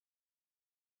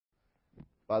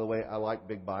By the way, I like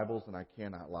big Bibles, and I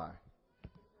cannot lie.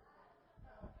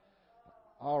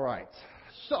 All right.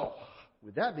 So,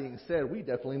 with that being said, we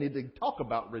definitely need to talk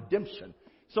about redemption.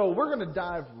 So we're going to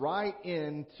dive right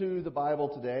into the Bible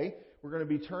today. We're going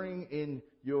to be turning in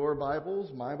your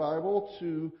Bibles, my Bible,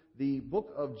 to the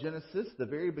book of Genesis, the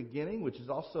very beginning, which is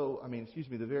also,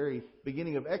 the very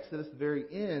beginning of Exodus, the very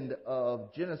end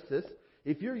of Genesis.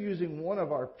 If you're using one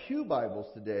of our Pew Bibles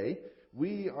today,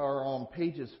 we are on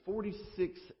pages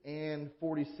 46 and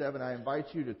 47. I invite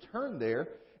you to turn there.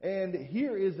 And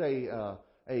here is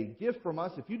a gift from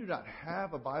us. If you do not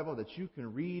have a Bible that you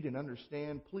can read and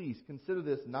understand, please consider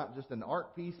this not just an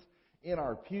art piece in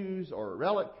our pews or a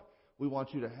relic. We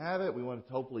want you to have it. We want it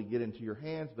to hopefully get into your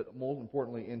hands, but more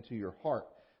importantly, into your heart.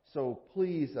 So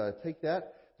please take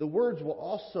that. The words will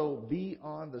also be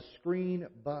on the screen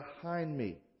behind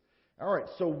me. All right,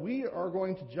 so we are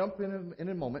going to jump in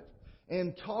a moment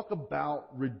and talk about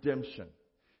redemption.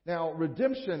 Now,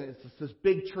 redemption is this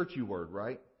big churchy word,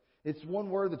 right? It's one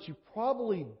word that you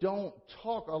probably don't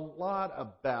talk a lot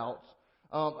about,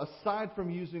 aside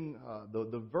from using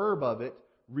the verb of it,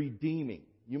 redeeming.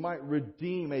 You might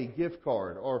redeem a gift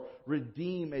card or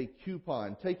redeem a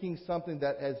coupon, taking something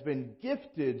that has been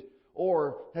gifted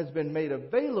or has been made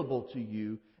available to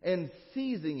you and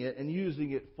seizing it and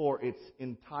using it for its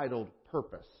entitled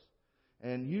purpose.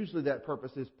 And usually that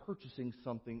purpose is purchasing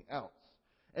something else.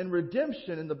 And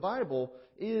redemption in the Bible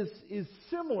is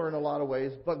similar in a lot of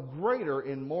ways, but greater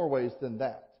in more ways than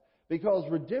that. Because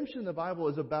redemption in the Bible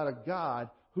is about a God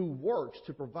who works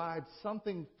to provide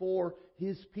something for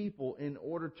His people in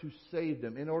order to save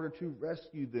them, in order to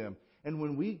rescue them. And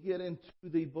when we get into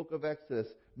the book of Exodus,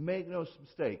 make no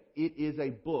mistake, it is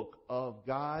a book of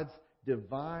God's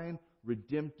divine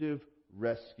redemptive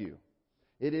rescue.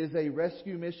 It is a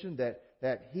rescue mission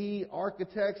that He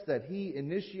architects, that He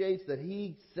initiates, that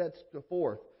He sets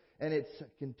forth. And it's a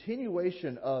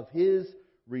continuation of His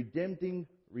redeeming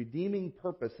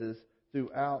purposes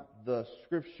throughout the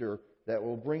Scripture that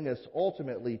will bring us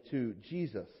ultimately to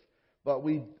Jesus. But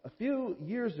a few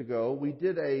years ago, we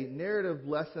did a set of narrative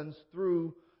lessons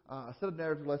through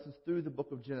the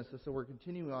book of Genesis. So we're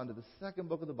continuing on to the second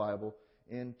book of the Bible,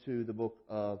 into the book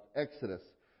of Exodus.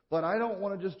 But I don't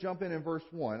want to just jump in verse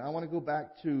 1. I want to go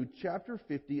back to chapter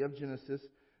 50 of Genesis,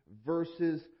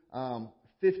 verses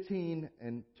 15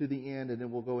 and to the end, and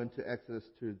then we'll go into Exodus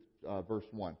to verse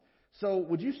 1. So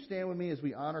would you stand with me as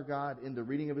we honor God in the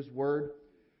reading of His Word?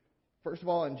 First of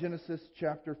all, in Genesis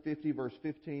chapter 50, verse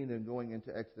 15, then going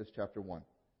into Exodus chapter 1.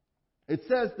 It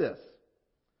says this: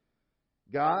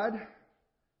 God,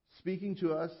 speaking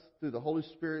to us through the Holy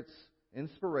Spirit's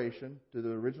inspiration to the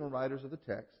original writers of the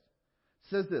text,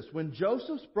 says this: when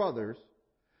Joseph's brothers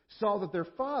saw that their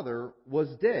father was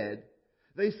dead,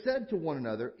 they said to one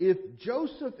another, "If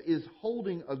Joseph is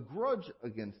holding a grudge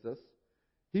against us,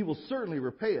 he will certainly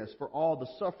repay us for all the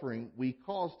suffering we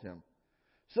caused him."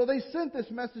 So they sent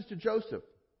this message to Joseph: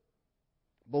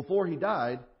 "Before he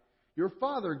died, your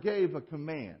father gave a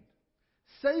command.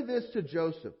 Say this to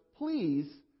Joseph: please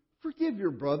forgive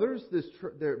your brothers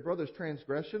their brother's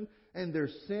transgression and their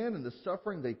sin and the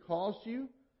suffering they caused you.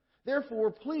 Therefore,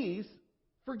 please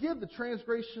forgive the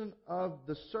transgression of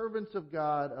the servants of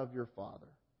God of your father."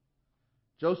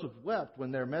 Joseph wept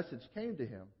when their message came to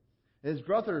him. His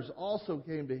brothers also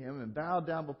came to him and bowed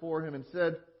down before him and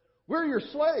said, "We're your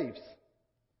slaves."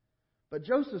 But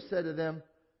Joseph said to them,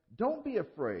 "Don't be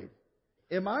afraid.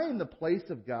 Am I in the place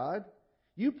of God?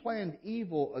 You planned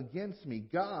evil against me.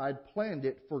 God planned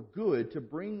it for good to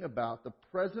bring about the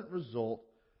present result,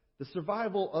 the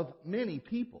survival of many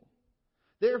people.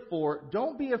 Therefore,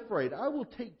 don't be afraid. I will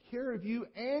take care of you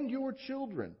and your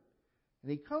children."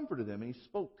 And he comforted them, and he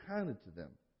spoke kindly to them.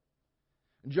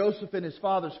 And Joseph and his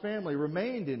father's family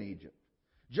remained in Egypt.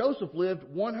 Joseph lived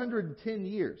 110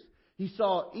 years. He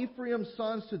saw Ephraim's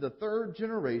sons to the third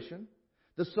generation.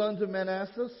 The sons of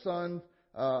Manasseh's son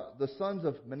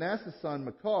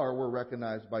Machir were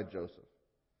recognized by Joseph.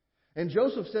 And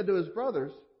Joseph said to his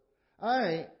brothers,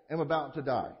 "I am about to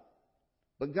die,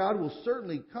 but God will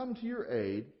certainly come to your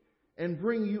aid and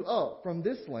bring you up from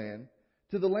this land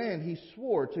to the land He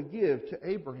swore to give to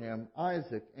Abraham,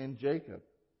 Isaac, and Jacob."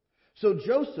 So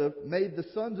Joseph made the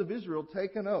sons of Israel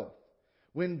take an oath: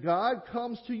 "When God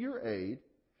comes to your aid,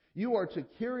 you are to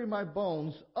carry my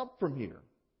bones up from here."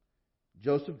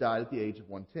 Joseph died at the age of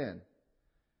 110.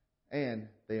 And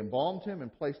they embalmed him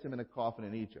and placed him in a coffin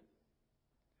in Egypt.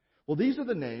 Well, these are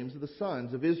the names of the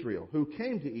sons of Israel who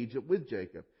came to Egypt with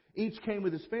Jacob. Each came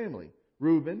with his family: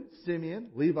 Reuben,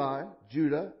 Simeon, Levi,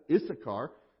 Judah,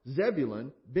 Issachar,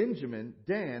 Zebulun, Benjamin,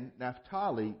 Dan,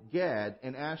 Naphtali, Gad,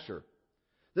 and Asher.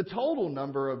 The total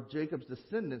number of Jacob's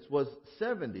descendants was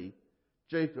 70.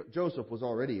 Joseph was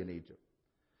already in Egypt.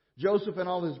 Joseph and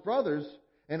all his brothers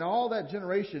and all that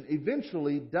generation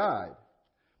eventually died.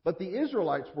 But the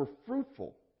Israelites were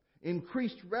fruitful,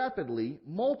 increased rapidly,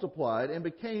 multiplied, and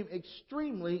became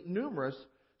extremely numerous,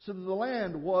 so that the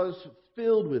land was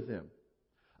filled with them.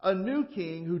 A new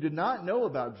king who did not know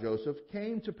about Joseph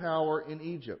came to power in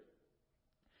Egypt.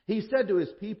 He said to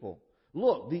his people,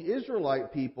 "Look, the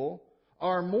Israelite people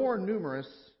are more numerous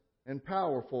and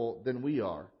powerful than we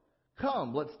are.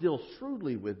 Come, let's deal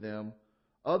shrewdly with them.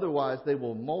 Otherwise, they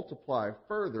will multiply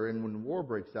further, and when war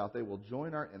breaks out, they will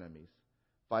join our enemies,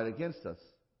 fight against us,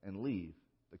 and leave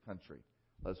the country."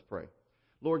 Let's pray.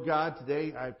 Lord God,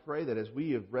 today I pray that as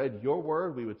we have read your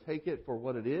word, we would take it for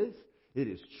what it is. It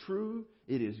is true.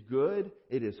 It is good.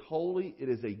 It is holy. It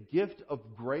is a gift of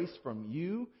grace from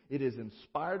you. It is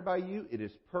inspired by you. It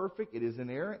is perfect. It is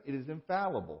inerrant. It is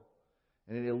infallible.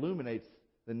 And it illuminates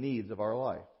the needs of our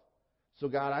life. So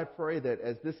God, I pray that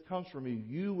as this comes from you,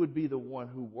 you would be the one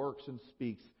who works and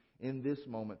speaks in this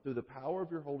moment through the power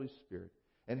of your Holy Spirit.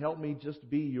 And help me just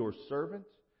be your servant,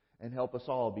 and help us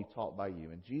all be taught by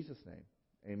you. In Jesus' name,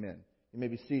 amen. You may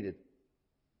be seated.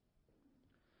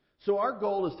 So our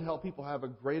goal is to help people have a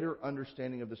greater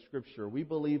understanding of the Scripture. We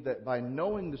believe that by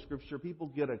knowing the Scripture, people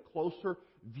get a closer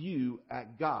view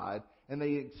at God, and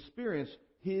they experience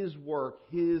His work,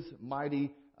 His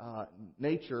mighty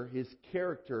nature, His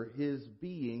character, His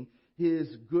being,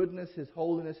 His goodness, His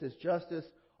holiness, His justice.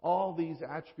 All these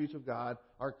attributes of God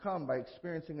are come by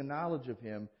experiencing a knowledge of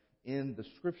Him in the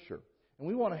Scripture. And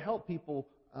we want to help people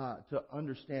to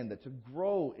understand that, to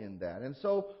grow in that. And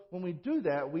so when we do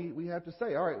that, we have to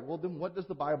say, all right, well then what does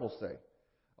the Bible say?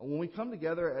 When we come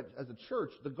together as a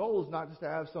church, the goal is not just to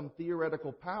have some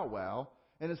theoretical powwow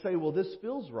and to say, well, this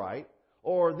feels right,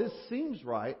 or this seems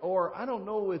right, or I don't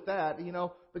know with that,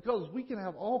 because we can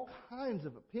have all kinds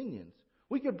of opinions.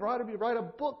 We could probably write a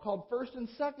book called First and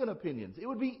Second Opinions. It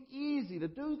would be easy to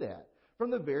do that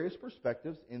from the various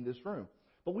perspectives in this room.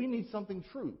 But we need something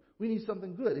true. We need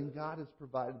something good, and God has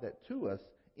provided that to us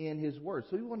in His Word.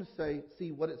 So we want to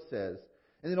see what it says,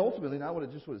 and then ultimately not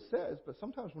just what it says, but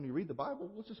sometimes when you read the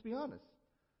Bible, let's just be honest,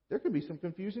 there could be some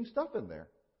confusing stuff in there.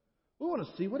 We want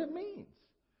to see what it means.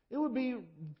 It would be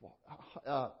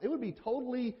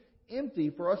totally empty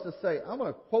for us to say, I'm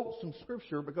going to quote some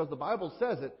Scripture because the Bible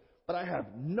says it, but I have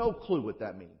no clue what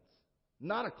that means.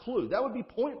 Not a clue. That would be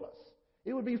pointless.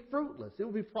 It would be fruitless. It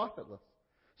would be profitless.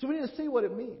 So we need to see what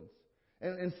it means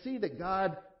and see that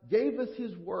God gave us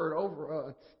His Word over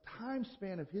a time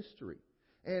span of history.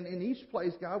 And in each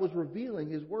place, God was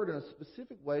revealing His Word in a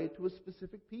specific way to a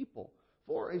specific people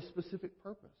for a specific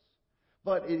purpose.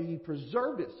 But He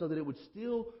preserved it so that it would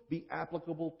still be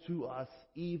applicable to us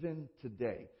even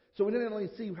today. So we didn't only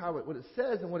see what it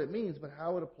says and what it means, but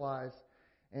how it applies.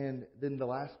 And then the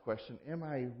last question, am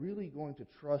I really going to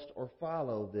trust or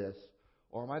follow this?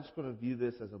 Or am I just going to view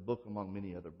this as a book among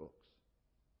many other books?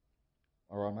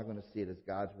 Or am I going to see it as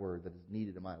God's Word that is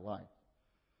needed in my life?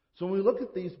 So when we look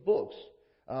at these books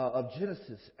of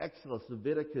Genesis, Exodus,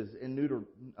 Leviticus, and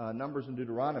Numbers and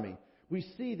Deuteronomy, we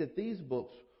see that these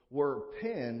books were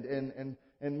penned,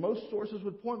 and most sources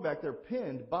would point back, they're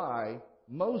penned by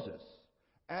Moses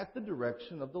at the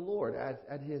direction of the Lord, as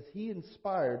He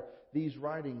inspired these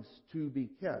writings to be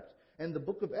kept. And the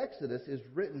book of Exodus is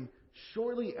written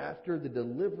shortly after the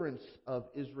deliverance of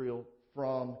Israel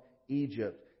from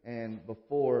Egypt and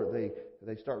before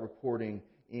they start recording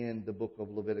in the book of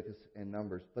Leviticus and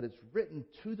Numbers. But it's written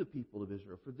to the people of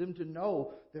Israel for them to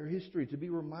know their history, to be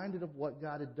reminded of what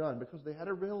God had done, because they had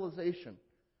a realization.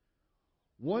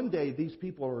 One day these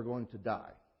people are going to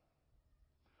die.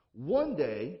 One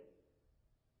day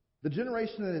the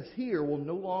generation that is here will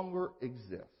no longer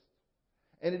exist.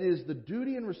 And it is the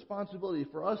duty and responsibility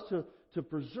for us to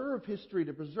preserve history,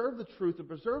 to preserve the truth, to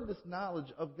preserve this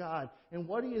knowledge of God and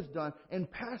what He has done,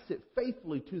 and pass it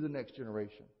faithfully to the next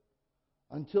generation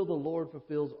until the Lord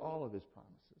fulfills all of His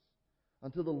promises,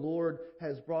 until the Lord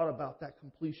has brought about that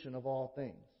completion of all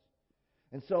things.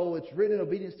 And so it's written in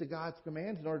obedience to God's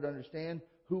commands in order to understand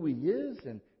who He is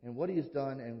and what He has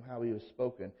done and how He has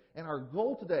spoken. And our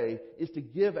goal today is to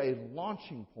give a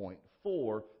launching point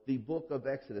for the book of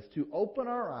Exodus, to open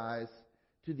our eyes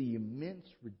to the immense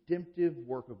redemptive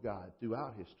work of God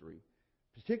throughout history,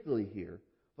 particularly here,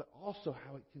 but also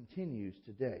how it continues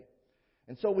today.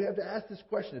 And so we have to ask this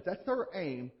question. If that's our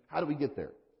aim, how do we get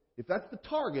there? If that's the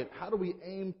target, how do we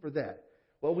aim for that?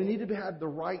 Well, we need to have the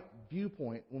right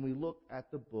viewpoint when we look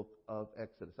at the book of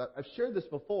Exodus. I've shared this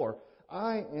before.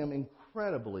 I am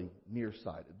incredibly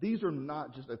nearsighted. These are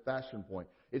not just a fashion point.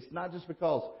 It's not just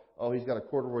because, oh, he's got a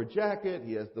corduroy jacket,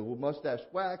 he has the mustache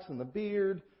wax and the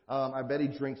beard. I bet he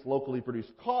drinks locally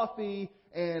produced coffee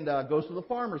and goes to the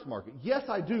farmer's market. Yes,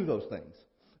 I do those things,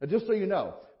 just so you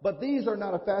know. But these are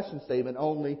not a fashion statement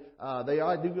only. I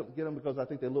do get them because I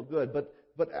think they look good,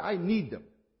 but I need them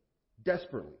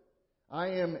desperately. I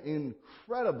am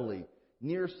incredibly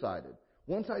nearsighted.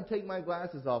 Once I take my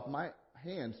glasses off, my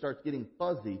hand starts getting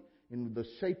fuzzy in the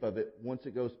shape of it once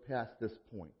it goes past this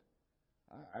point.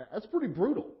 That's pretty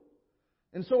brutal.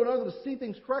 And so in order to see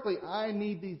things correctly, I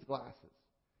need these glasses.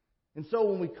 And so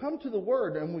when we come to the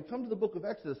Word and we come to the book of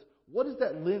Exodus, what is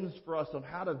that lens for us on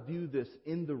how to view this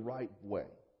in the right way?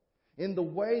 In the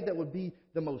way that would be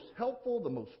the most helpful, the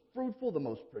most fruitful, the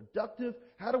most productive?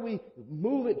 How do we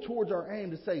move it towards our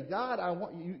aim to say, God, I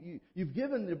want you've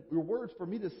given your words for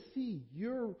me to see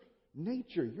your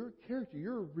nature, your character,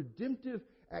 your redemptive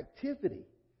activity.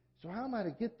 So how am I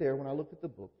to get there when I look at the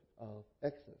book of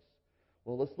Exodus?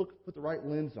 Well, let's put the right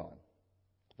lens on.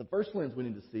 The first lens we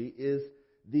need to see is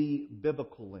the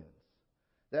biblical lens.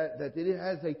 That it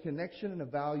has a connection and a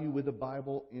value with the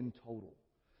Bible in total.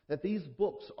 That these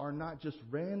books are not just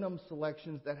random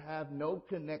selections that have no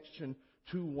connection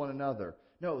to one another.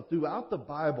 No, throughout the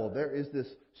Bible, there is this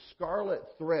scarlet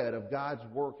thread of God's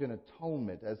work in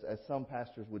atonement, as some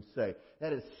pastors would say,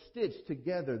 that has stitched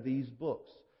together these books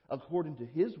according to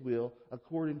His will,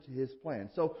 according to His plan.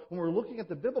 So when we're looking at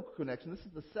the biblical connection, this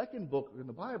is the second book in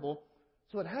the Bible,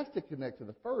 so it has to connect to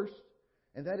the first,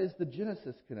 and that is the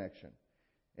Genesis connection.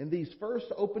 In these first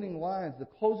opening lines, the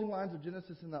closing lines of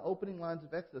Genesis and the opening lines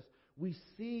of Exodus, we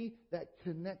see that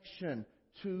connection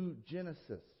to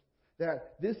Genesis.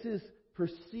 That this is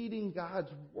preceding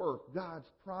God's work, God's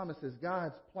promises,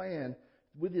 God's plan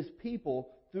with His people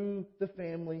through the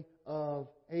family of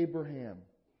Abraham.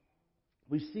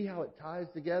 We see how it ties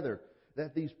together,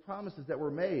 that these promises that were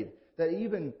made, that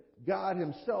even God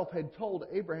Himself had told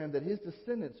Abraham that his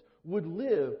descendants would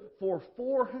live for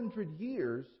 400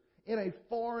 years in a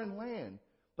foreign land.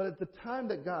 But at the time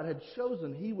that God had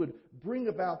chosen, He would bring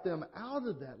about them out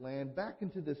of that land, back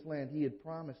into this land He had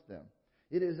promised them.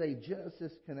 It is a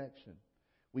Genesis connection.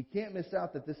 We can't miss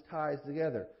out that this ties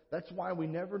together. That's why we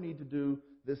never need to do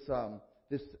this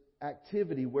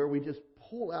activity where we just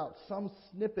pull out some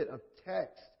snippet of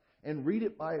text and read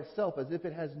it by itself as if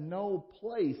it has no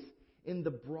place in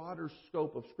the broader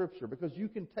scope of Scripture. Because you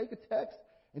can take a text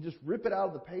and just rip it out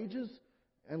of the pages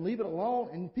and leave it alone,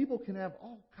 and people can have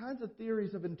all kinds of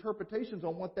theories of interpretations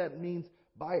on what that means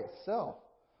by itself.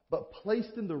 But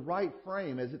placed in the right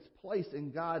frame, as it's placed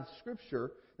in God's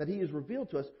Scripture that He has revealed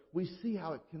to us, we see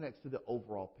how it connects to the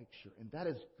overall picture. And that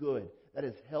is good, that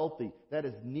is healthy, that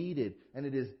is needed, and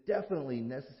it is definitely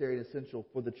necessary and essential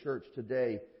for the church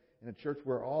today, in a church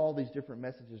where all these different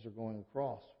messages are going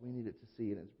across. We need it to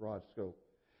see it in its broad scope.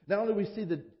 Not only do we see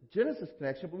the Genesis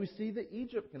connection, but we see the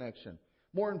Egypt connection.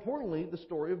 More importantly, the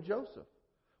story of Joseph.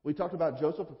 We talked about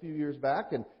Joseph a few years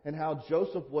back and how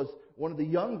Joseph was one of the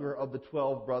younger of the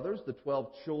 12 brothers, the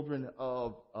 12 children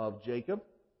of Jacob.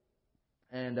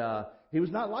 And he was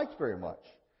not liked very much.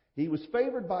 He was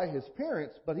favored by his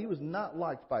parents, but he was not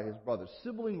liked by his brothers.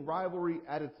 Sibling rivalry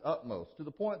at its utmost, to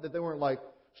the point that they weren't like,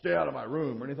 stay out of my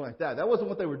room or anything like that. That wasn't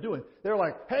what they were doing. They were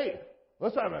like, hey,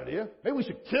 let's have an idea. Maybe we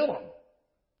should kill him.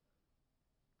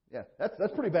 Yeah,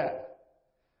 that's pretty bad.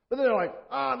 But then they're like,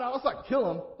 no, let's not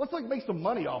kill him. Let's make some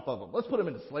money off of him. Let's put him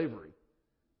into slavery.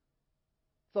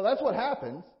 So that's what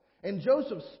happens. And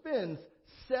Joseph spends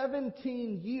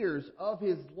 17 years of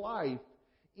his life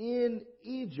in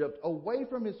Egypt, away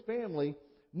from his family,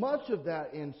 much of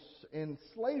that in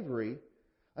slavery,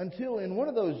 until in one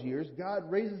of those years,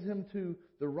 God raises him to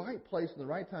the right place in the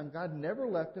right time. God never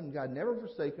left him. God never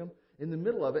forsake him in the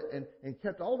middle of it, and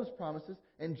kept all of his promises.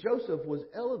 And Joseph was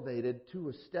elevated to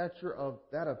a stature of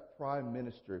prime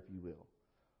minister, if you will,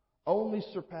 only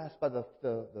surpassed by the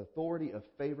authority of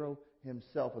Pharaoh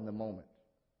himself in the moment.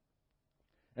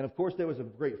 And of course, there was a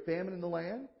great famine in the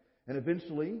land, and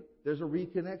eventually there's a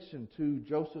reconnection to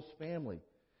Joseph's family.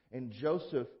 And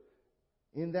Joseph,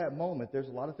 in that moment, there's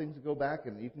a lot of things to go back,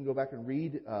 and you can go back and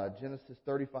read Genesis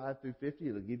 35 through 50.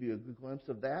 It'll give you a good glimpse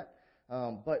of that.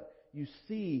 But you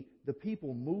see the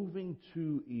people moving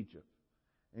to Egypt.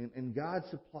 And God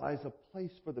supplies a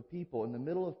place for the people in the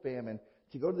middle of famine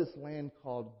to go to this land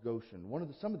called Goshen,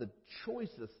 some of the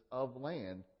choicest of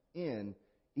land in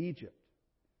Egypt.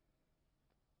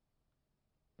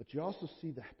 But you also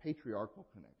see the patriarchal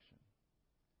connection.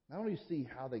 Not only do you see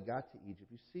how they got to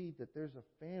Egypt, you see that there's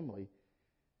a family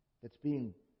that's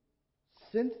being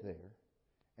sent there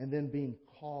and then being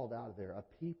called out of there, a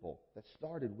people that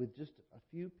started with just a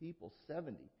few people,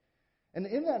 70. And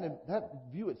in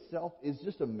that view itself is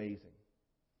just amazing.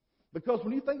 Because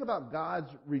when you think about God's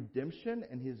redemption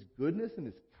and His goodness and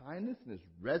His kindness and His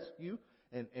rescue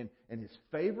and His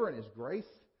favor and His grace,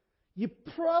 you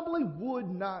probably would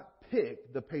not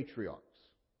pick the patriarchs.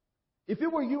 If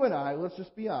it were you and I, let's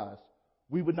just be honest,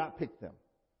 we would not pick them.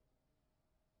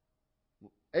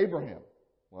 Abraham,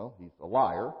 well, he's a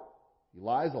liar. He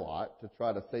lies a lot to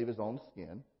try to save his own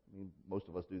skin. I mean, most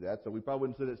of us do that, so we probably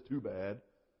wouldn't say that's too bad.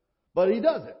 But he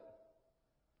does it.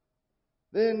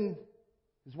 Then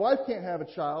his wife can't have a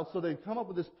child, so they come up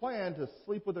with this plan to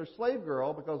sleep with their slave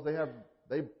girl because they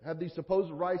have these supposed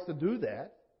rights to do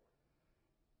that.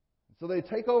 So they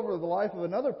take over the life of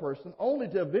another person only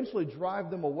to eventually drive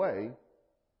them away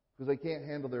because they can't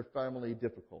handle their family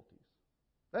difficulties.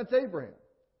 That's Abraham.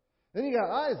 Then you got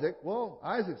Isaac. Well,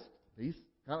 he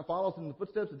kind of follows in the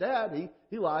footsteps of Dad.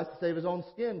 He lies to save his own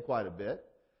skin quite a bit.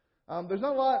 There's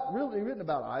not a lot really written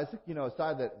about Isaac,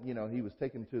 aside that, he was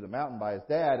taken to the mountain by his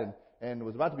dad and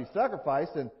was about to be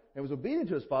sacrificed and was obedient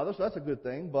to his father, so that's a good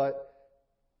thing. But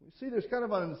you see, there's kind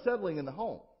of an unsettling in the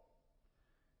home.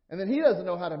 And then he doesn't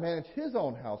know how to manage his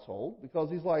own household because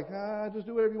he's like, just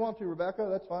do whatever you want to, Rebecca,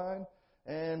 that's fine.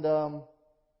 And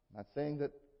not saying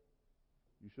that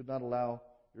you should not allow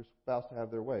your spouse to have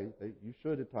their way. You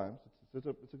should at times.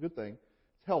 It's a good thing.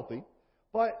 It's healthy.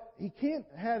 But he can't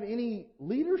have any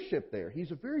leadership there.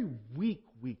 He's a very weak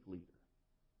leader.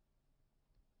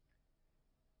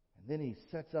 And then he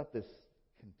sets up this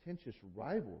contentious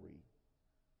rivalry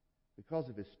because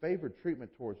of his favored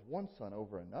treatment towards one son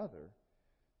over another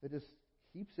that just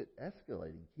keeps it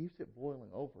escalating, keeps it boiling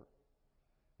over.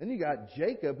 Then you got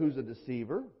Jacob, who's a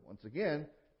deceiver. Once again,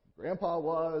 Grandpa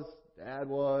was, Dad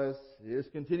was, it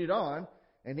just continued on.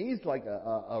 And he's like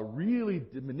a really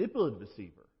manipulative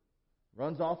deceiver.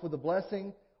 Runs off with a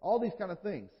blessing, all these kind of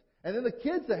things. And then the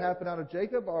kids that happen out of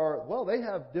Jacob they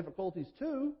have difficulties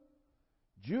too.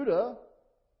 Judah,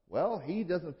 he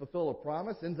doesn't fulfill a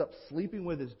promise, ends up sleeping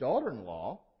with his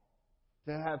daughter-in-law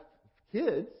to have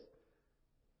kids.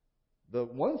 The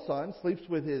one son sleeps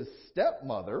with his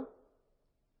stepmother.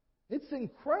 It's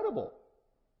incredible.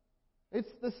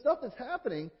 It's the stuff that's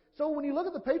happening. So when you look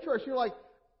at the patriarchs, you're like,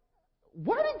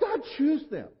 why did God choose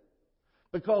them?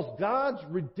 Because God's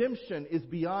redemption is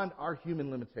beyond our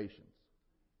human limitations.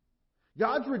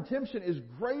 God's redemption is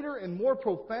greater and more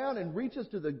profound and reaches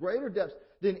to the greater depths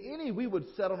than any we would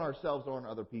set on ourselves or on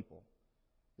other people.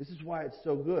 This is why it's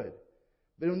so good.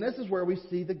 But this is where we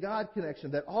see the God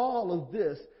connection, that all of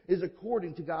this is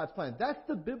according to God's plan. That's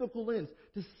the biblical lens,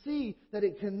 to see that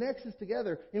it connects us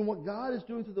together in what God is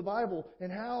doing through the Bible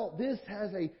and how this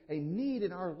has a need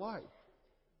in our life.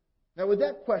 Now, with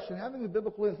that question, having the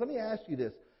biblical lens, let me ask you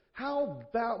this. How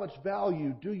much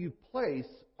value do you place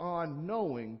on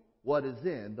knowing what is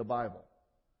in the Bible?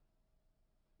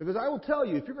 Because I will tell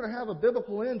you, if you're going to have a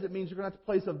biblical lens, it means you're going to have to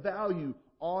place a value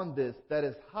on this that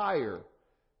is higher,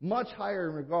 much higher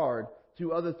in regard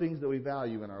to other things that we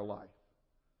value in our life.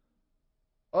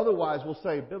 Otherwise, we'll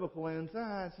say, biblical lens,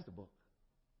 it's just a book.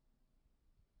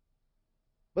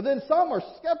 But then some are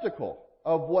skeptical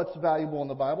of what's valuable in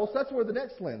the Bible, so that's where the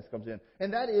next lens comes in.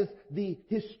 And that is the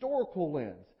historical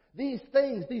lens. These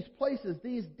things, these places,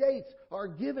 these dates are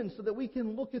given so that we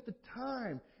can look at the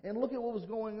time and look at what was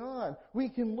going on. We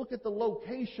can look at the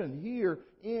location here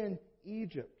in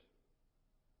Egypt.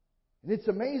 And it's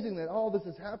amazing that all this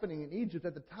is happening in Egypt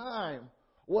at the time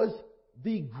was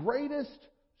the greatest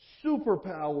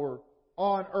superpower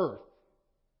on earth.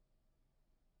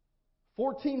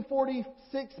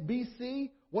 1446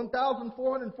 BC,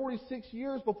 1,446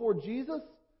 years before Jesus,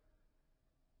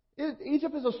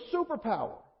 Egypt is a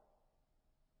superpower.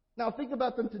 Now think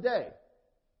about them today.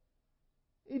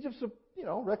 Egypt's a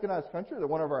recognized country. They're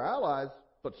one of our allies.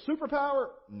 But superpower?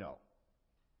 No.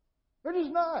 They're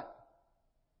just not.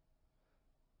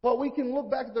 But we can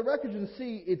look back at the records and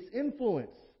see its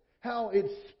influence, how it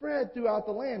spread throughout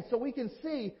the land. So we can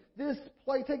see this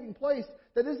play taking place,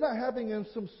 that is not happening in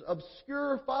some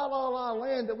obscure fa-la-la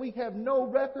land that we have no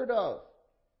record of.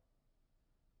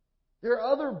 There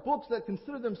are other books that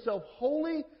consider themselves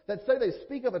holy, that say they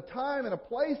speak of a time and a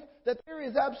place that there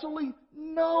is absolutely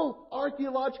no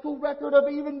archaeological record of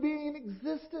even being in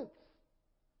existence.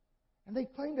 And they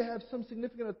claim to have some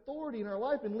significant authority in our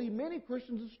life and lead many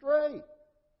Christians astray.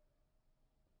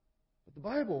 But the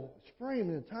Bible is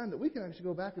framed in a time that we can actually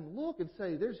go back and look and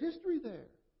say, there's history there.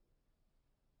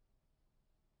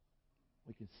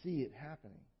 We can see it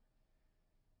happening.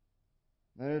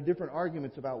 Now, there are different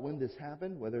arguments about when this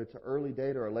happened, whether it's an early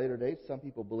date or a later date. Some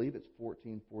people believe it's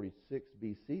 1446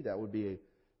 BC. That would be a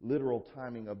literal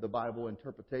timing of the Bible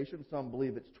interpretation. Some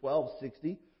believe it's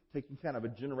 1260 taking kind of a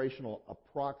generational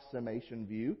approximation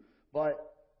view,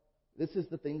 but this is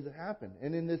the things that happen.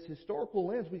 And in this historical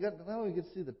lens, we got not only get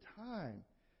to see the time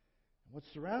and what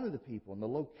surrounded the people and the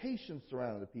location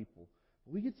surrounding the people,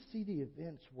 but we get to see the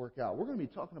events work out. We're going to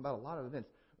be talking about a lot of events.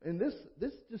 And this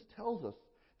just tells us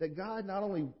that God not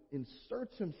only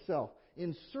inserts himself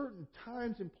in certain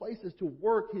times and places to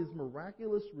work his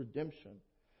miraculous redemption,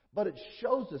 but it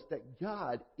shows us that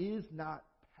God is not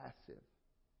passive.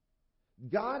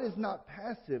 God is not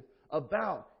passive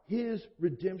about his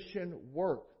redemption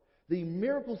work. The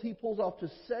miracles he pulls off to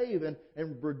save and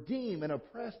redeem an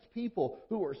oppressed people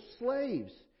who were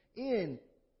slaves in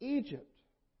Egypt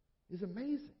is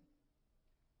amazing.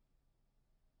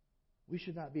 We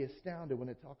should not be astounded when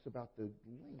it talks about the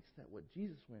lengths that what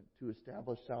Jesus went to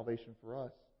establish salvation for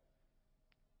us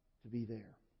to be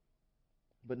there.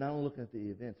 But not only looking at the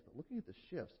events, but looking at the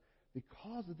shifts.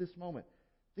 Because of this moment,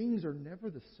 things are never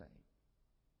the same.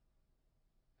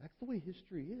 That's the way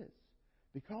history is.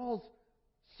 Because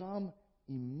some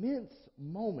immense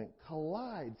moment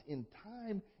collides in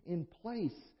time, in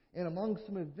place, and among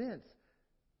some events,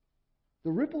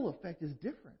 the ripple effect is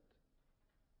different.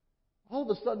 All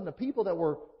of a sudden, the people that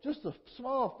were just a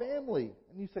small family,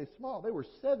 and you say small, they were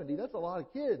 70, that's a lot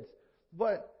of kids.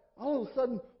 But all of a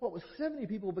sudden, what was 70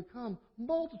 people become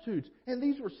multitudes. And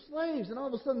these were slaves, and all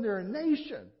of a sudden they're a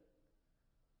nation.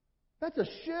 That's a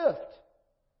shift.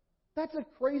 That's a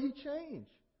crazy change.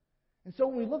 And so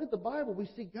when we look at the Bible, we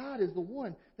see God is the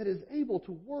one that is able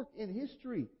to work in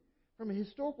history from a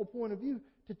historical point of view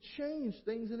to change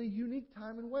things in a unique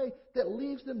time and way that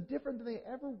leaves them different than they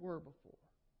ever were before.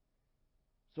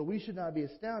 So we should not be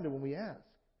astounded when we ask,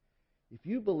 if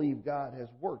you believe God has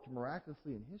worked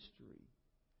miraculously in history,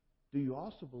 do you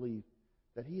also believe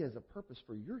that he has a purpose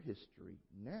for your history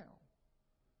now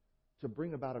to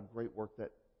bring about a great work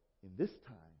that in this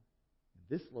time,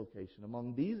 in this location,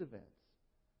 among these events,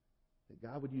 that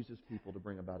God would use his people to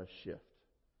bring about a shift,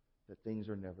 that things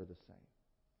are never the same?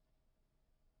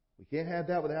 We can't have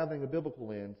that without having a biblical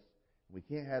lens. We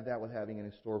can't have that with having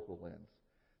an historical lens.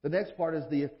 The next part is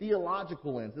the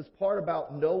theological lens, this part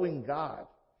about knowing God.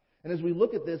 And as we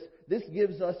look at this, this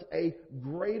gives us a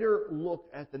greater look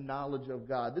at the knowledge of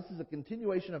God. This is a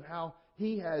continuation of how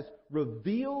he has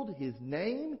revealed his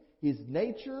name, his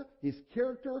nature, his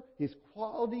character, his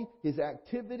quality, his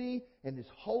activity, and his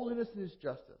holiness and his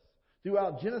justice.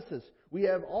 Throughout Genesis, we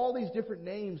have all these different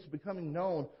names becoming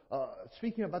known,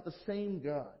 speaking about the same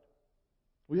God.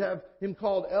 We have him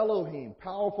called Elohim,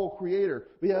 powerful creator.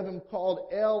 We have him called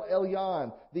El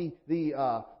Elyon, the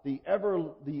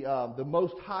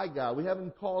Most High God. We have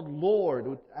him called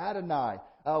Lord, Adonai.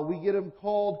 We get him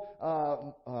called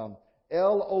El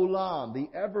Olam, the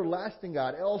everlasting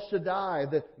God. El Shaddai,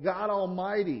 the God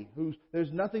Almighty,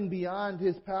 there's nothing beyond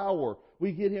his power.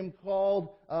 We get him called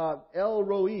El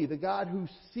Roi, the God who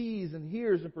sees and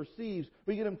hears and perceives.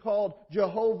 We get him called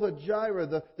Jehovah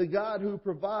Jireh, the God who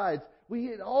provides. We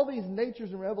get all these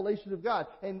natures and revelations of God.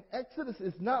 And Exodus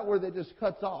is not where that just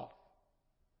cuts off.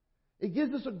 It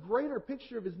gives us a greater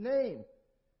picture of his name.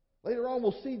 Later on,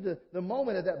 we'll see the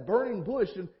moment at that burning bush,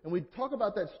 and we talk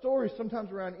about that story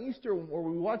sometimes around Easter, or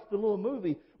we watch the little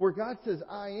movie where God says,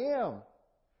 I am.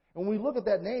 And when we look at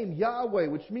that name, Yahweh,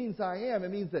 which means I am,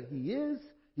 it means that he is,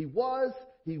 he was,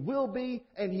 he will be,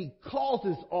 and he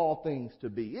causes all things to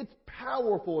be. It's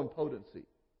powerful in potency.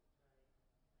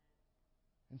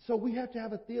 And so we have to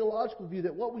have a theological view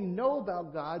that what we know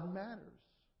about God matters.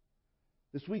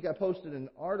 This week I posted an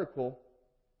article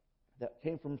that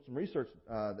came from some research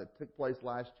that took place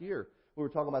last year. We were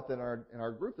talking about that in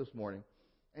our group this morning.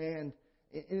 And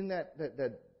in that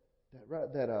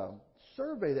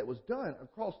survey that was done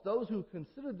across those who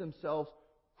considered themselves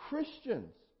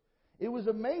Christians, it was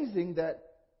amazing that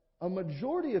a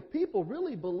majority of people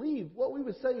really believed what we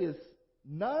would say is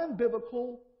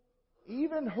non-biblical,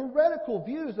 even heretical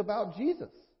views about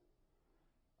Jesus,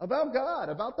 about God,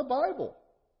 about the Bible.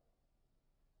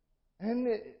 And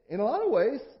in a lot of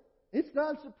ways, it's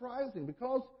not surprising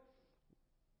because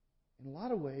in a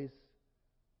lot of ways,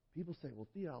 people say, well,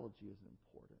 theology isn't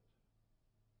important.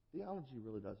 Theology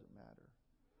really doesn't matter.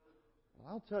 Well,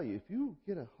 I'll tell you, if you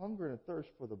get a hunger and a thirst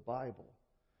for the Bible,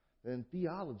 then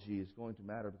theology is going to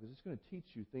matter because it's going to teach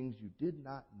you things you did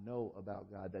not know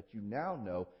about God that you now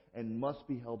know and must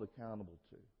be held accountable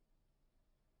to.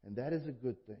 And that is a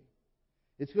good thing.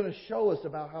 It's going to show us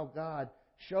about how God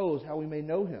shows how we may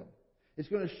know him. It's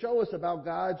going to show us about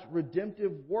God's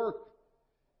redemptive work,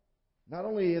 not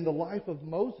only in the life of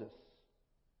Moses,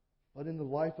 but in the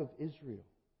life of Israel,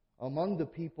 among the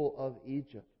people of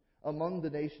Egypt, among the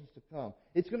nations to come.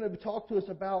 It's going to talk to us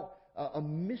about a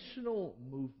missional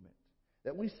movement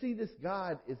That we see this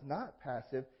God is not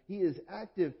passive. He is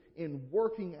active in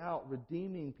working out,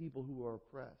 redeeming people who are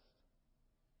oppressed.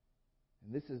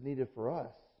 And this is needed for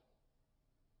us.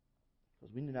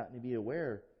 Because we do not need to be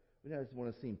aware. We don't just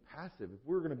want to seem passive. If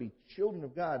we're going to be children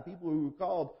of God, people who are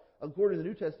called, according to the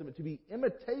New Testament, to be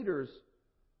imitators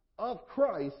of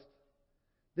Christ,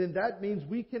 then that means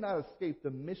we cannot escape the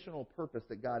missional purpose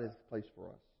that God has placed for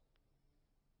us.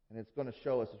 And it's going to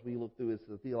show us as we look through this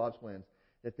the theological lens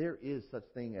that there is such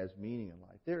thing as meaning in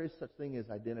life. There is such thing as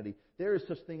identity. There is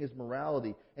such thing as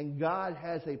morality. And God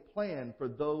has a plan for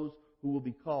those who will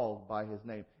be called by His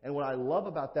name. And what I love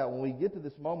about that, when we get to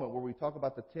this moment where we talk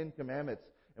about the Ten Commandments,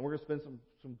 and we're going to spend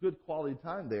some good quality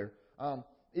time there,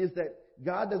 is that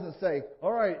God doesn't say,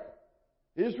 all right,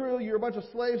 Israel, you're a bunch of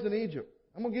slaves in Egypt.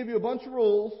 I'm going to give you a bunch of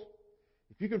rules.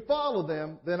 If you can follow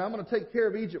them, then I'm going to take care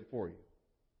of Egypt for you.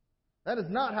 That is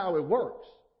not how it works.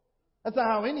 That's not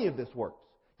how any of this works.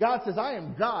 God says, I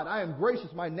am God. I am gracious.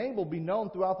 My name will be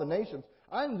known throughout the nations.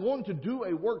 I'm going to do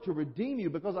a work to redeem you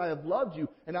because I have loved you,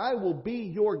 and I will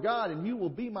be your God, and you will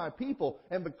be my people.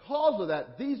 And because of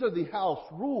that, these are the house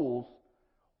rules.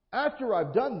 After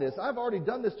I've done this, I've already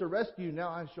done this to rescue you. Now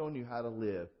I've shown you how to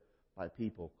live by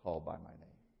people called by my name.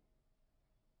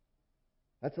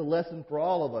 That's a lesson for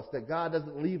all of us, that God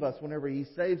doesn't leave us whenever He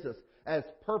saves us as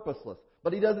purposeless.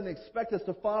 But He doesn't expect us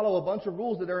to follow a bunch of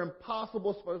rules that are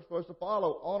impossible for us to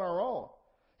follow on our own.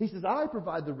 He says, I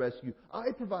provide the rescue.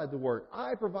 I provide the work.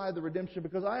 I provide the redemption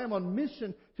because I am on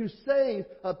mission to save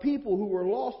people who were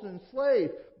lost and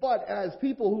enslaved. But as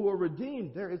people who are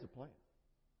redeemed, there is a plan.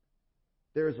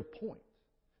 There is a point.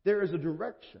 There is a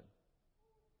direction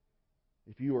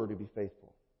if you are to be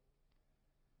faithful.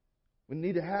 We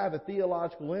need to have a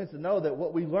theological lens to know that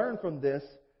what we learn from this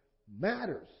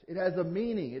matters. It has a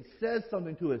meaning. It says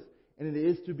something to us. And it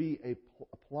is to be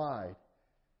applied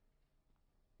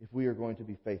if we are going to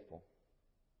be faithful.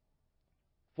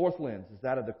 Fourth lens is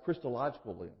that of the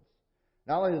Christological lens.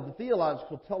 Not only is the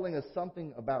theological telling us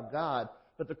something about God,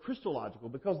 but the Christological,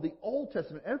 because the Old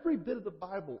Testament, every bit of the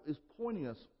Bible is pointing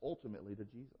us ultimately to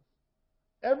Jesus.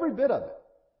 Every bit of it.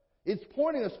 It's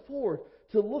pointing us forward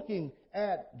to looking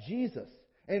at Jesus.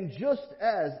 And just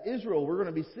as Israel, we're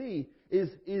going to see,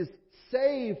 is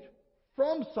saved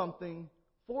from something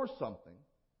for something.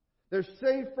 They're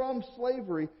saved from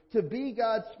slavery to be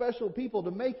God's special people,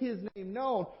 to make His name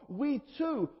known. We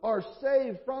too are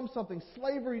saved from something,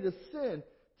 slavery to sin,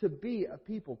 to be a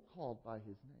people called by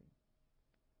His name.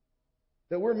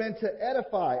 That we're meant to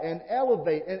edify and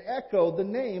elevate and echo the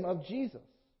name of Jesus.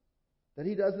 That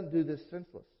He doesn't do this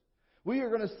senseless. We are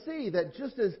going to see that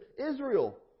just as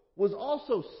Israel was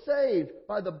also saved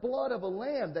by the blood of a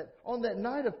lamb, that on that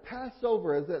night of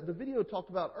Passover, as the video talked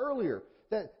about earlier,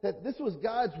 that this was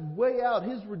God's way out,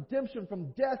 His redemption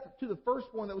from death to the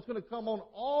firstborn that was going to come on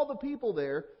all the people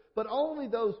there, but only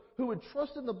those who would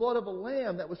trust in the blood of a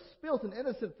lamb that was spilt and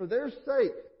innocent for their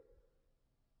sake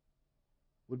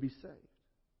would be saved.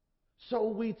 So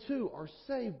we too are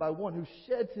saved by one who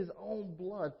sheds His own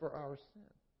blood for our sin.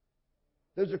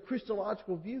 There's a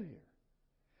Christological view here.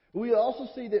 We also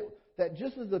see that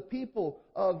just as the people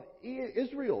of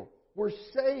Israel were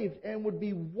saved and would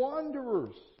be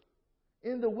wanderers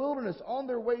in the wilderness on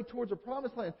their way towards a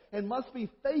promised land and must be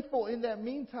faithful in that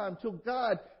meantime till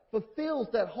God fulfills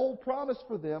that whole promise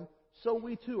for them, so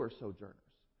we too are sojourners.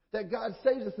 That God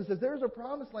saves us and says, there's a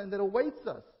promised land that awaits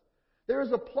us. There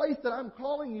is a place that I'm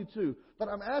calling you to, but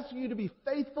I'm asking you to be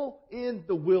faithful in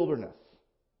the wilderness.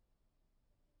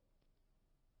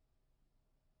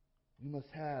 We must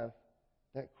have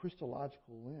that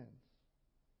Christological lens.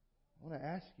 I want to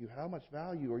ask you, how much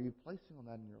value are you placing on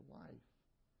that in your life?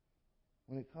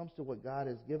 When it comes to what God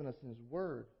has given us in His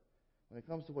Word, when it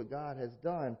comes to what God has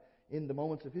done in the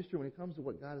moments of history, when it comes to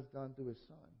what God has done through His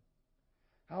Son.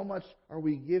 How much are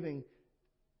we giving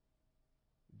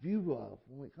view of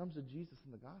when it comes to Jesus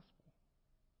and the gospel?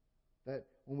 That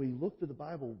when we look to the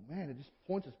Bible, man, it just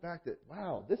points us back that,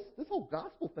 wow, this whole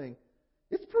gospel thing,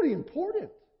 it's pretty important.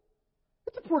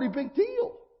 It's a pretty big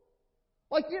deal.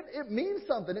 Like, it means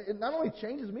something. It not only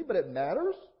changes me, but it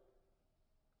matters.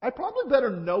 I probably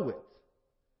better know it.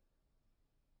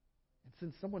 And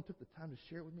since someone took the time to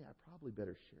share it with me, I probably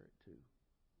better share it too.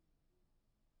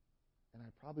 And I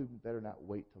probably better not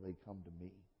wait till they come to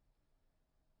me.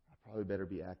 I probably better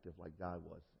be active like God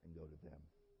was and go to them.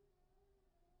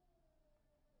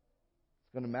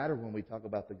 It's going to matter when we talk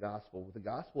about the gospel. The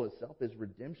gospel itself is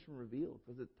redemption revealed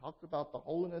because it talks about the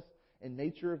holiness and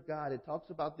nature of God. It talks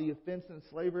about the offense and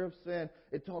slavery of sin.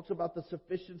 It talks about the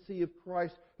sufficiency of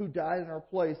Christ who died in our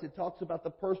place. It talks about the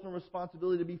personal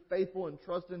responsibility to be faithful and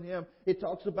trust in Him. It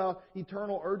talks about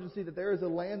eternal urgency, that there is a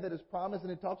land that is promised,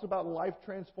 and it talks about life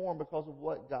transformed because of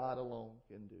what God alone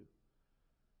can do.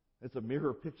 It's a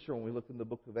mirror picture when we look in the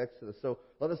book of Exodus. So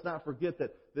let us not forget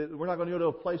that we're not going to go to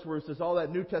a place where it says all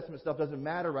that New Testament stuff doesn't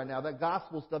matter right now. That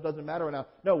gospel stuff doesn't matter right now.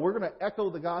 No, we're going to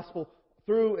echo the gospel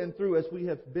through and through as we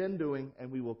have been doing and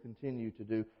we will continue to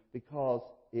do because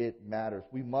it matters.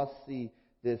 We must see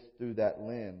this through that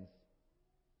lens.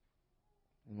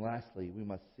 And lastly, we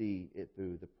must see it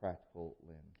through the practical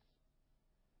lens.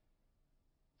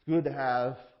 It's good to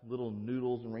have little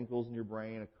noodles and wrinkles in your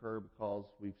brain occur because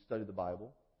we've studied the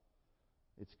Bible.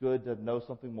 It's good to know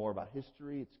something more about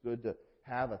history. It's good to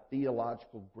have a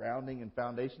theological grounding and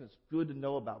foundation. It's good to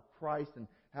know about Christ and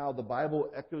how the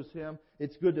Bible echoes Him.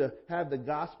 It's good to have the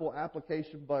gospel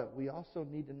application, but we also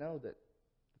need to know that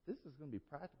this is going to be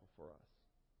practical for us.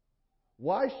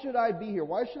 Why should I be here?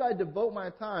 Why should I devote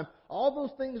my time? All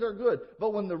those things are good,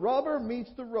 but when the rubber meets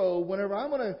the road, whenever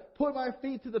I'm going to put my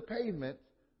feet to the pavement,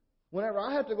 whenever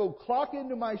I have to go clock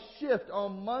into my shift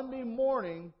on Monday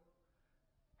morning,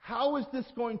 how is this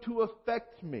going to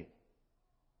affect me?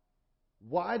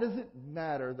 Why does it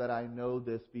matter that I know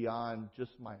this beyond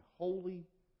just my holy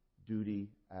duty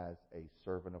as a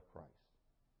servant of Christ?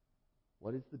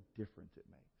 What is the difference it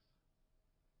makes?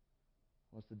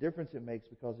 Well, it's the difference it makes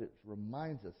because it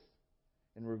reminds us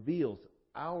and reveals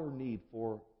our need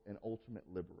for an ultimate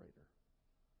liberator,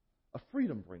 a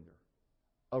freedom bringer,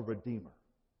 a redeemer.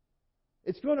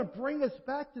 It's going to bring us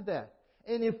back to that.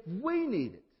 And if we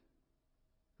need it,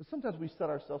 because sometimes we set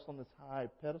ourselves on this high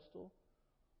pedestal.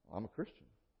 Well, I'm a Christian.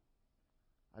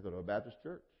 I go to a Baptist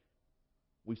church.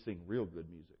 We sing real good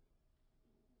music.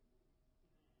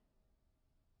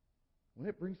 When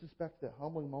it brings us back to that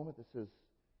humbling moment that says,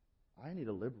 I need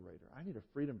a liberator, I need a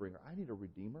freedom bringer, I need a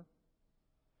redeemer,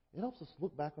 it helps us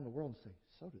look back on the world and say,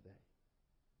 so do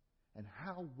they. And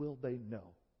how will they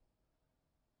know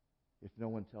if no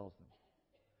one tells them?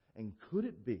 And could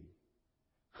it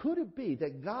be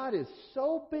that God is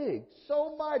so big,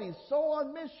 so mighty, so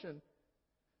on mission,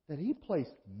 that He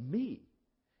placed me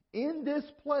in this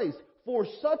place for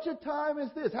such a time as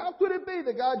this? How could it be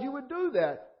that, God, you would do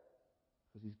that?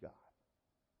 Because He's God.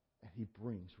 And He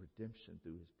brings redemption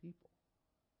through His people.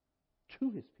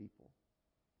 To His people.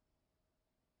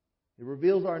 It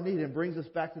reveals our need and brings us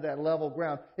back to that level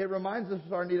ground. It reminds us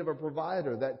of our need of a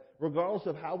provider, that regardless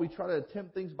of how we try to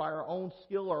attempt things by our own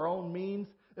skill, our own means,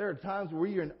 there are times where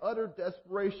we are in utter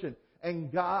desperation,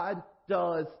 and God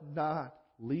does not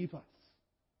leave us.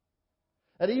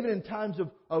 And even in times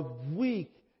of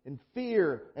weak and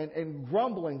fear and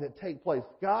grumbling that take place,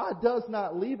 God does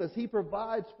not leave us. He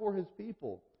provides for His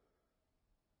people.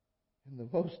 In the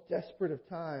most desperate of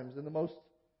times, in the most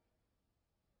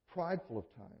prideful of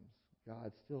times,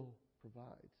 God still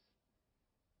provides.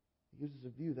 He gives us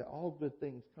a view that all good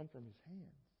things come from His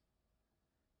hands.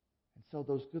 And so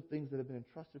those good things that have been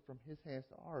entrusted from His hands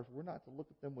to ours, we're not to look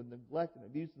at them with neglect and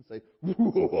abuse and say,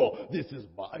 this is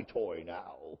my toy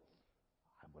now.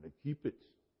 I'm going to keep it.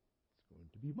 It's going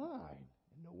to be mine,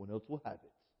 and no one else will have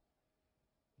it.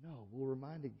 No, we'll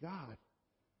remind God,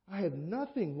 I have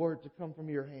nothing were it to come from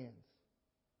your hands.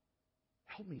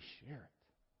 Help me share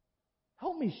it.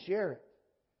 Help me share it.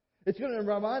 It's going to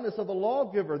remind us of the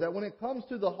lawgiver that when it comes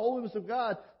to the holiness of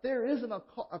God, there isn't a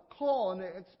call and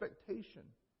an expectation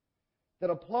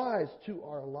that applies to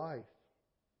our life.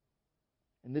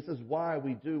 And this is why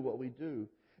we do what we do.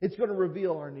 It's going to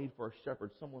reveal our need for a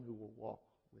shepherd, someone who will walk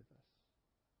with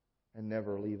us and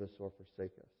never leave us or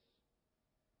forsake us.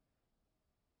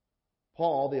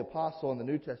 Paul, the apostle in the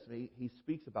New Testament, he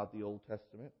speaks about the Old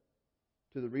Testament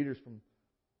to the readers from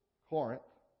Corinth.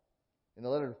 In the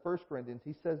letter to 1 Corinthians,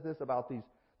 he says this about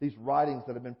these writings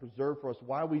that have been preserved for us,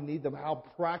 why we need them, how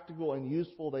practical and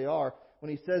useful they are.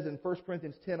 When he says in 1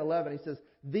 Corinthians 10:11, he says,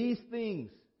 these things,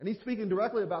 and he's speaking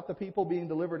directly about the people being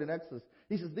delivered in Exodus.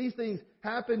 He says, these things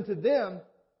happened to them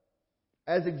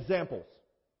as examples.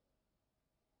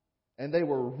 And they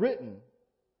were written,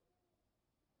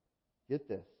 get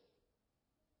this,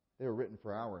 they were written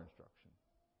for our instruction,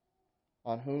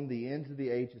 on whom the ends of the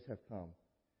ages have come.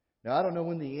 Now, I don't know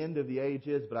when the end of the age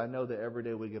is, but I know that every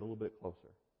day we get a little bit closer.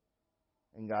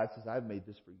 And God says, I've made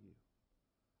this for you.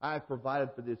 I've provided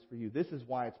for this for you. This is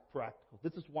why it's practical.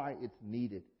 This is why it's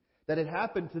needed. That it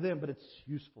happened to them, but it's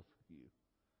useful for you.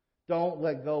 Don't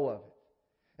let go of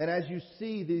it. And as you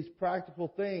see these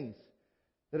practical things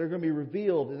that are going to be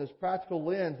revealed in this practical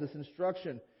lens, this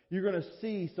instruction, you're going to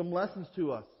see some lessons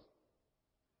to us.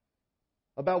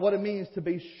 about what it means to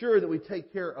be sure that we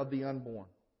take care of the unborn.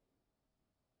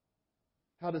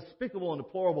 How despicable and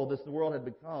deplorable this world had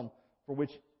become for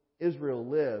which Israel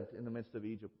lived in the midst of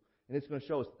Egypt. And it's going to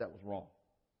show us that that was wrong.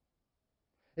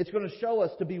 It's going to show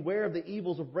us to beware of the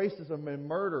evils of racism and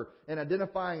murder and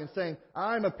identifying and saying,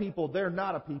 I'm a people, they're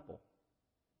not a people.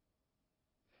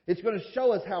 It's going to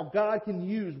show us how God can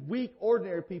use weak,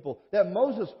 ordinary people, that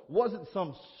Moses wasn't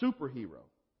some superhero.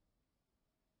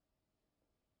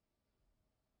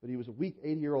 But he was a weak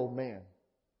 80-year-old man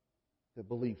that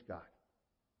believed God.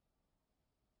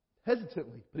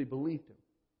 Hesitantly, but he believed Him.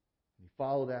 And he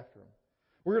followed after Him.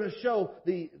 We're going to show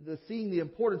seeing the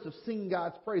importance of singing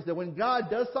God's praise. That when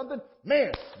God does something,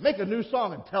 man, make a new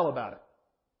song and tell about it.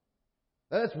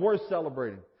 That's worth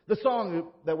celebrating. The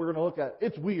song that we're going to look at,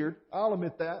 it's weird. I'll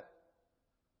admit that.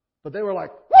 But they were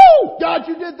like, woo! God,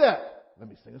 you did that. Let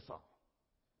me sing a song.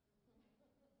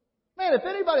 Man, if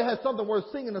anybody has something worth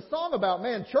singing a song about,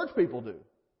 man, church people do.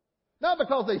 Not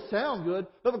because they sound good,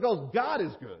 but because God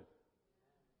is good.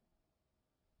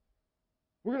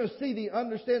 We're going to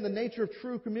understand the nature of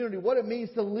true community, what it means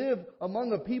to live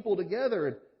among a people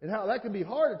together, and how that can be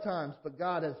hard at times, but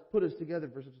God has put us together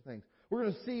for such things. We're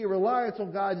going to see a reliance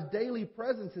on God's daily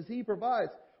presence as He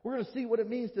provides. We're going to see what it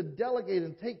means to delegate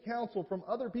and take counsel from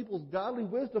other people's godly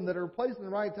wisdom that are placed in the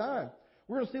right time.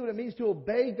 We're going to see what it means to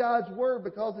obey God's Word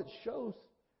because it shows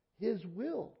His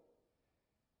will.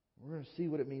 We're going to see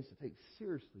what it means to take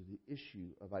seriously the issue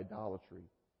of idolatry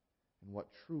and what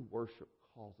true worship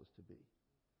calls us to be.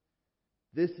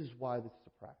 This is why this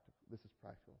is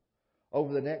practical.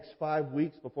 Over the next 5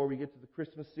 weeks before we get to the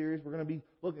Christmas series, we're going to be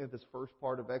looking at this first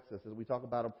part of Exodus as we talk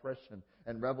about oppression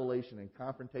and revelation and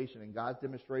confrontation and God's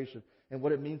demonstration and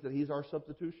what it means that He's our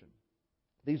substitution.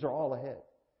 These are all ahead.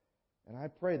 And I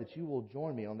pray that you will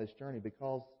join me on this journey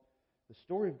because the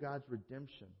story of God's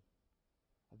redemption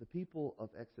of the people of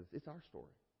Exodus, it's our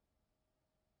story.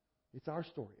 It's our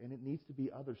story, and it needs to be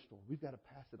others' story. We've got to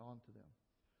pass it on to them.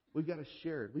 We've got to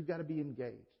share it. We've got to be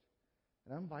engaged.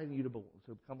 And I'm inviting you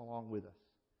to come along with us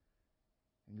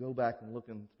and go back and look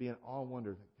and be in awe and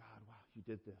wonder that, God, wow, you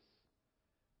did this.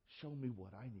 Show me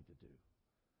what I need to do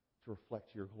to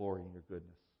reflect your glory and your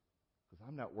goodness. Because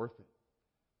I'm not worth it,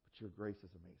 but your grace is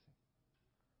amazing.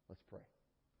 Let's pray.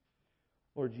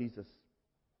 Lord Jesus,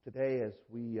 today as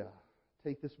we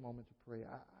take this moment to pray,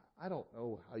 I don't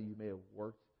know how you may have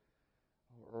worked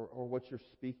or what you're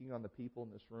speaking on the people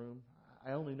in this room.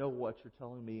 I only know what you're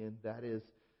telling me, and that is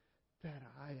that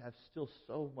I have still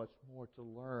so much more to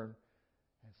learn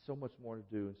and so much more to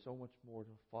do and so much more to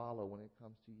follow when it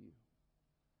comes to you.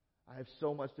 I have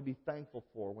so much to be thankful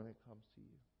for when it comes to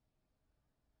you.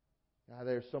 God,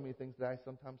 there are so many things that I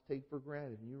sometimes take for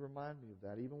granted, and you remind me of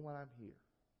that even when I'm here.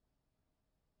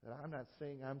 That I'm not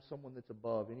saying I'm someone that's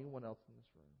above anyone else in this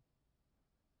room.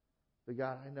 But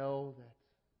God, I know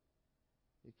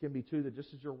that it can be too that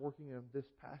just as you're working in this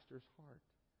pastor's heart,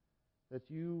 that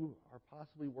you are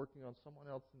possibly working on someone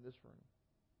else in this room.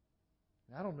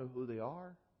 And I don't know who they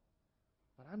are,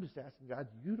 but I'm just asking God,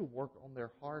 you to work on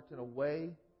their heart in a way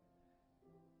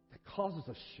that causes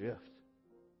a shift.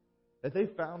 That they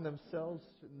found themselves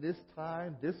in this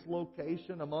time, this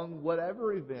location, among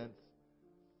whatever events.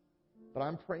 But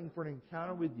I'm praying for an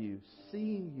encounter with you,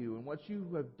 seeing you and what you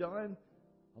have done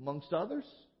amongst others,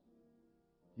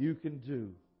 you can do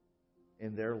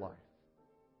in their life.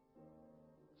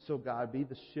 So God, be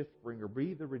the shift bringer,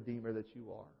 be the redeemer that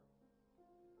you are.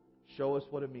 Show us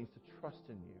what it means to trust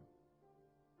in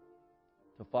you,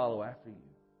 to follow after you,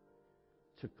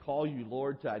 to call you,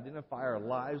 Lord, to identify our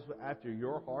lives after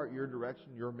your heart, your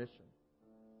direction, your mission.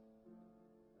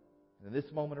 And in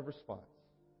this moment of response,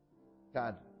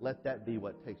 God, let that be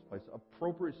what takes place,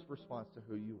 appropriate response to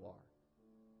who you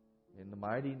are. In the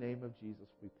mighty name of Jesus,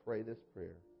 we pray this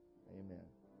prayer. Amen.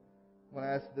 I'm going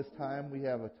to ask this time, we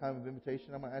have a time of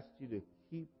invitation. I'm going to ask you to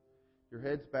keep your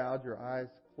heads bowed, your eyes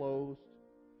closed.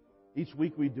 Each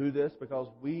week we do this because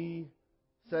we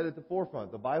set at the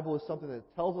forefront. The Bible is something that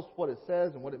tells us what it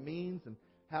says and what it means and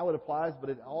how it applies, but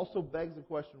it also begs the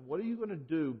question, what are you going to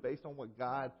do based on what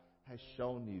God has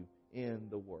shown you in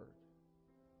the Word?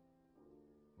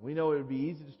 We know it would be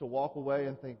easy just to walk away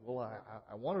and think, well,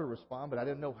 I wanted to respond, but I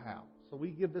didn't know how. So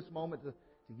we give this moment to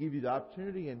give you the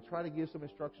opportunity and try to give some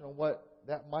instruction on what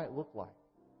that might look like.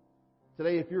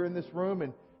 Today, if you're in this room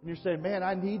and you're saying, man,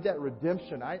 I need that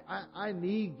redemption. I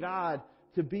need God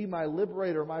to be my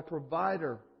liberator, my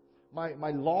provider,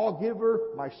 my lawgiver,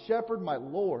 my shepherd, my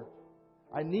Lord.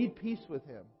 I need peace with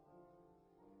Him.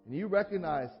 And you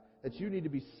recognize that you need to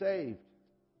be saved.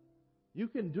 You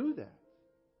can do that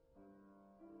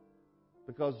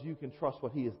because you can trust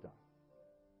what He has done.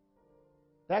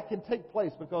 That can take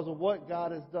place because of what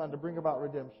God has done to bring about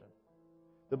redemption.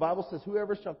 The Bible says,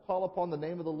 whoever shall call upon the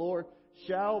name of the Lord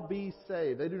shall be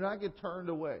saved. They do not get turned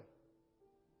away.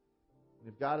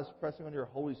 And if God is pressing on your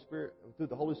Holy Spirit, through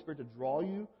the Holy Spirit to draw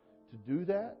you to do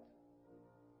that,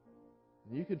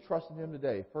 then you can trust in Him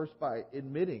today. First by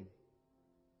admitting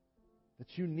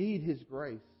that you need His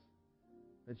grace.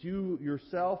 That you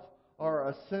yourself are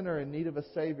a sinner in need of a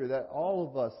Savior. That all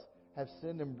of us have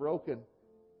sinned and broken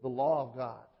the law of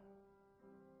God.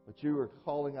 But you are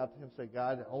calling out to Him, say,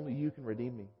 God, only You can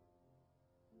redeem me.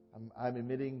 I'm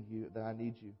admitting that I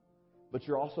need You. But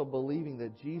you're also believing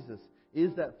that Jesus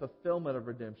is that fulfillment of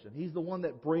redemption. He's the one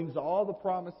that brings all the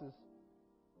promises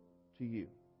to you.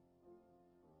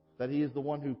 That He is the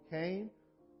one who came,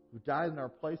 who died in our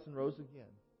place and rose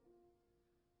again.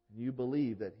 And you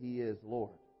believe that He is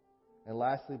Lord. And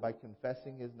lastly, by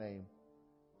confessing His name,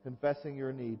 confessing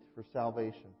your need for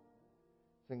salvation.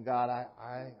 Saying, God,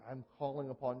 I'm calling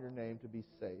upon Your name to be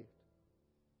saved.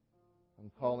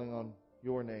 I'm calling on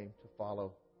Your name to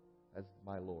follow as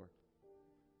my Lord.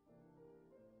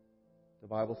 The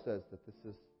Bible says that this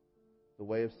is the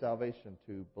way of salvation,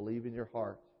 to believe in your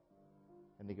heart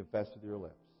and to confess with your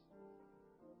lips.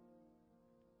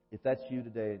 If that's you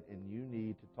today and you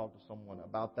need to talk to someone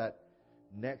about that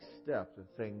next step and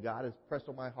saying, God has pressed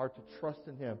on my heart to trust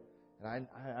in Him, and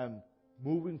I'm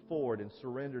moving forward and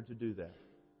surrendered to do that,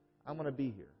 I'm going to be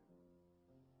here.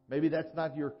 Maybe that's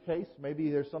not your case.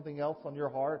 Maybe there's something else on your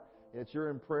heart that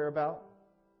you're in prayer about,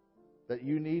 that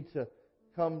you need to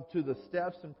come to the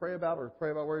steps and pray about, or pray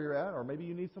about where you're at, or maybe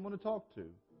you need someone to talk to.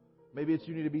 Maybe it's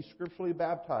you need to be scripturally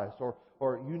baptized,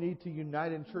 or you need to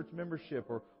unite in church membership,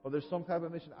 or there's some type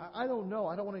of mission. I don't know.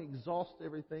 I don't want to exhaust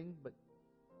everything, but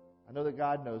I know that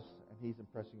God knows, and He's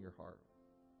impressing your heart.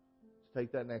 Just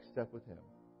take that next step with Him.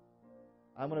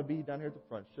 I'm going to be down here at the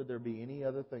front. Should there be any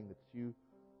other thing that you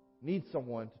need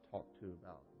someone to talk to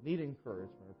about, need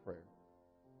encouragement or prayer,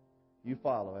 you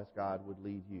follow as God would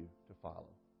lead you to follow.